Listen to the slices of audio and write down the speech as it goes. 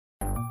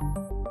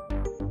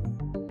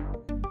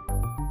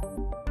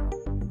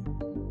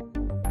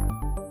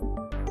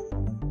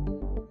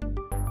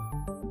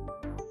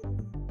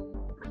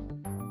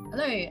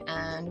Hello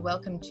and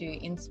welcome to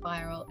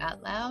Inspiral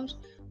Out Loud,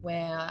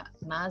 where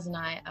Mars and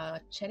I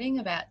are chatting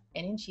about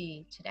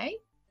energy today.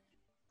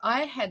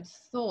 I had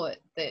thought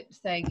that,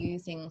 say,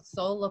 using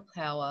solar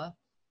power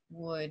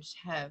would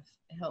have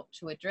helped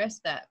to address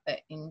that,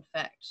 but in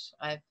fact,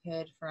 I've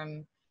heard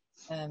from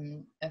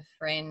a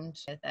friend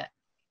that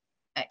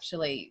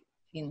actually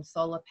in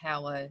solar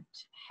powered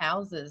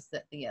houses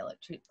that the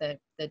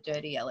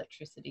dirty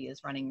electricity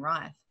is running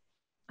rife.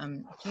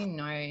 Do you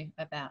know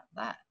about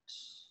that?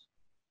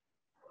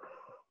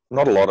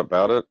 Not a lot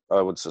about it.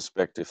 I would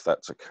suspect if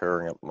that's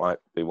occurring, it might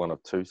be one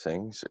of two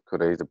things. It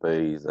could either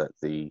be that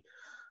the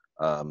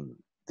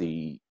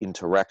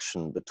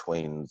interaction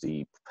between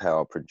the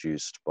power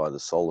produced by the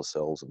solar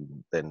cells and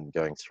then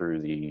going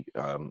through the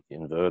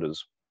inverters,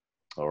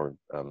 or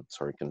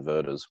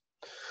converters,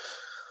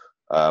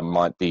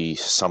 might be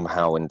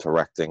somehow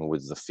interacting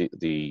with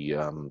the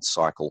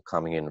cycle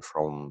coming in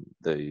from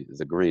the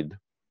grid,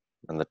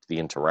 and that the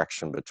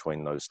interaction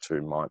between those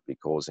two might be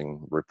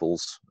causing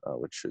ripples,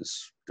 which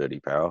is dirty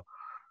power.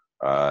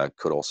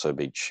 Could also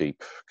be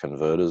cheap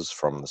converters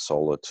from the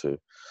solar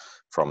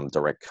from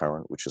direct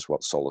current, which is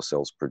what solar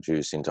cells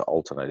produce, into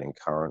alternating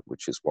current,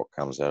 which is what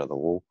comes out of the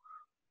wall.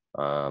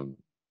 I'm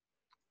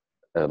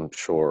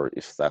sure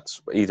if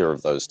that's either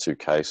of those two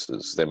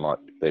cases,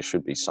 there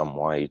should be some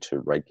way to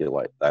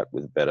regulate that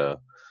with better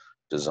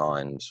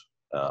designed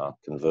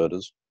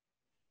converters.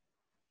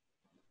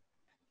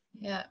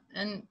 Yeah,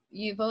 and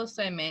you've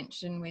also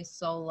mentioned with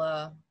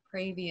solar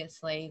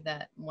previously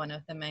that one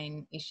of the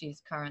main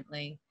issues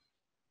currently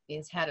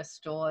is how to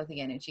store the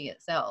energy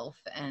itself,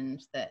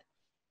 and that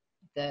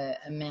the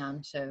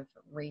amount of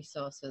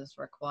resources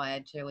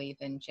required to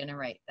even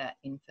generate that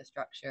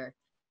infrastructure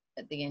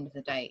at the end of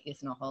the day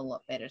isn't a whole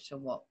lot better to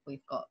what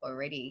we've got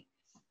already.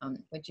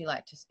 Would you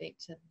like to speak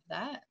to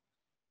that?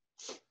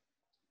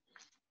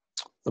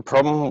 The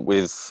problem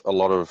with a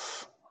lot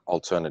of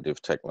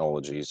alternative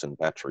technologies and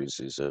batteries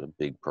is a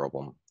big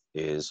problem,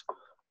 is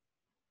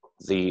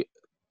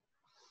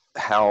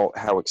how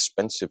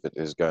expensive it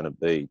is going to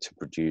be to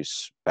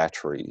produce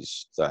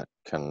batteries that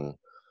can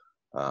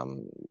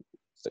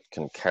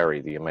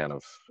carry the amount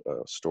of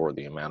store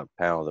the amount of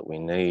power that we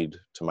need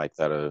to make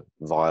that a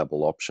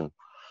viable option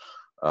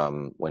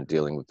when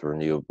dealing with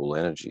renewable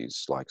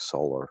energies like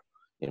solar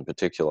in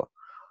particular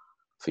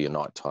for your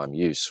nighttime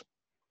use.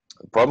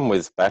 The problem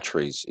with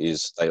batteries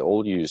is they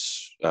all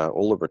use,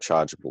 all the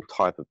rechargeable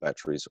type of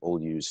batteries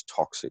all use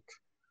toxic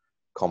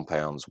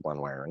compounds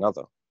one way or another.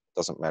 It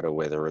doesn't matter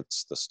whether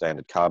it's the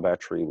standard car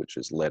battery, which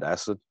is lead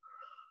acid,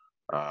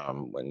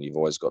 when you've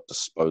always got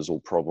disposal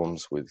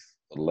problems with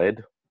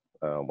lead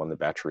when the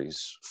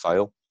batteries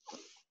fail,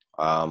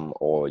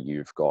 or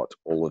you've got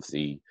all of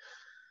the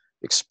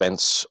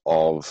expense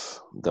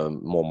of the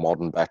more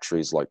modern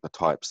batteries like the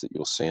types that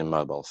you'll see in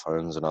mobile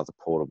phones and other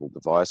portable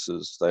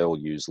devices. They all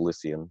use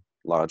lithium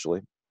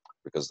largely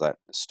because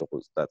that's sort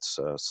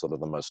of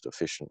the most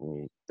efficient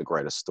and the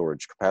greatest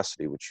storage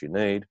capacity which you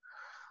need.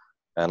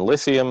 And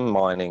lithium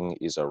mining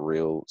is a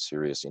real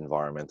serious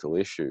environmental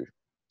issue.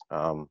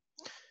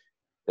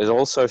 There's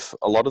also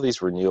a lot of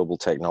these renewable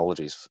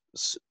technologies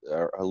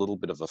are a little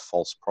bit of a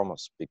false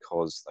promise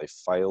because they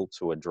fail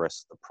to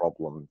address the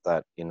problem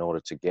that in order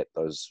to get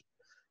those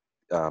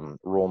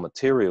raw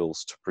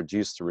materials to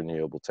produce the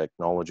renewable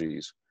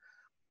technologies,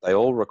 they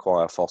all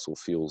require fossil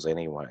fuels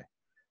anyway,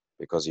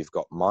 because you've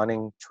got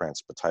mining,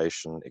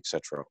 transportation,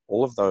 etc.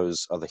 All of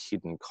those are the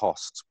hidden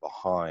costs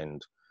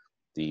behind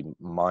the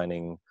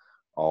mining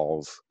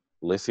of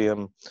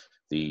lithium,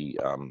 the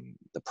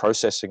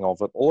processing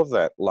of it. All of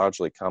that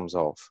largely comes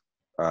off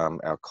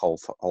our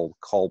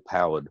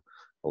coal-powered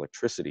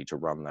electricity to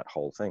run that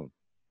whole thing,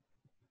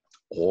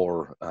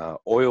 or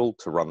oil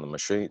to run the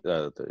machine,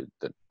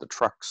 the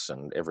trucks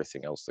and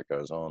everything else that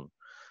goes on.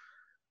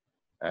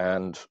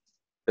 And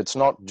it's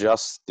not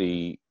just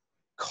the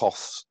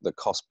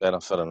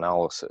cost-benefit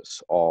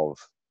analysis of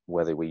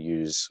whether we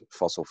use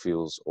fossil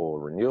fuels or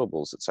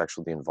renewables. It's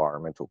actually the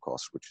environmental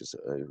cost, which is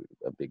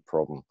a big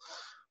problem.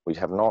 We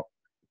have not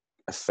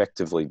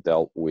effectively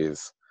dealt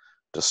with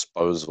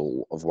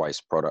disposal of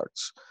waste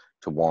products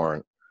to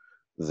warrant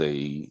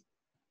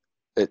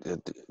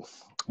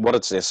what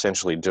it's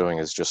essentially doing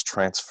is just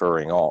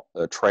trading off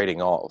the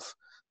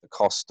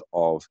cost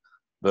of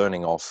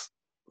burning off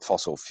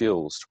fossil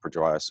fuels to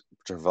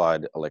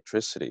provide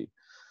electricity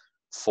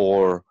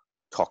for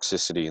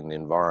toxicity in the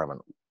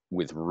environment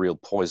with real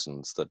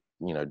poisons that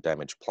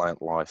damage plant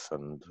life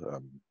and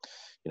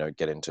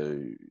get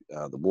into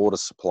the water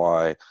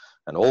supply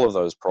and all of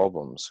those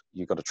problems.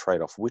 You've got to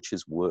trade off which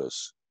is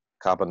worse,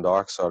 carbon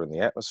dioxide in the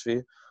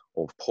atmosphere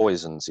or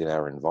poisons in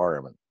our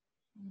environment.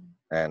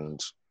 And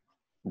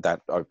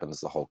that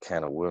opens the whole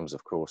can of worms,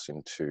 of course,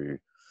 into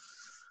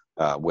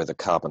whether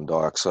carbon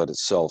dioxide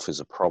itself is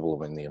a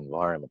problem in the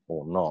environment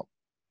or not.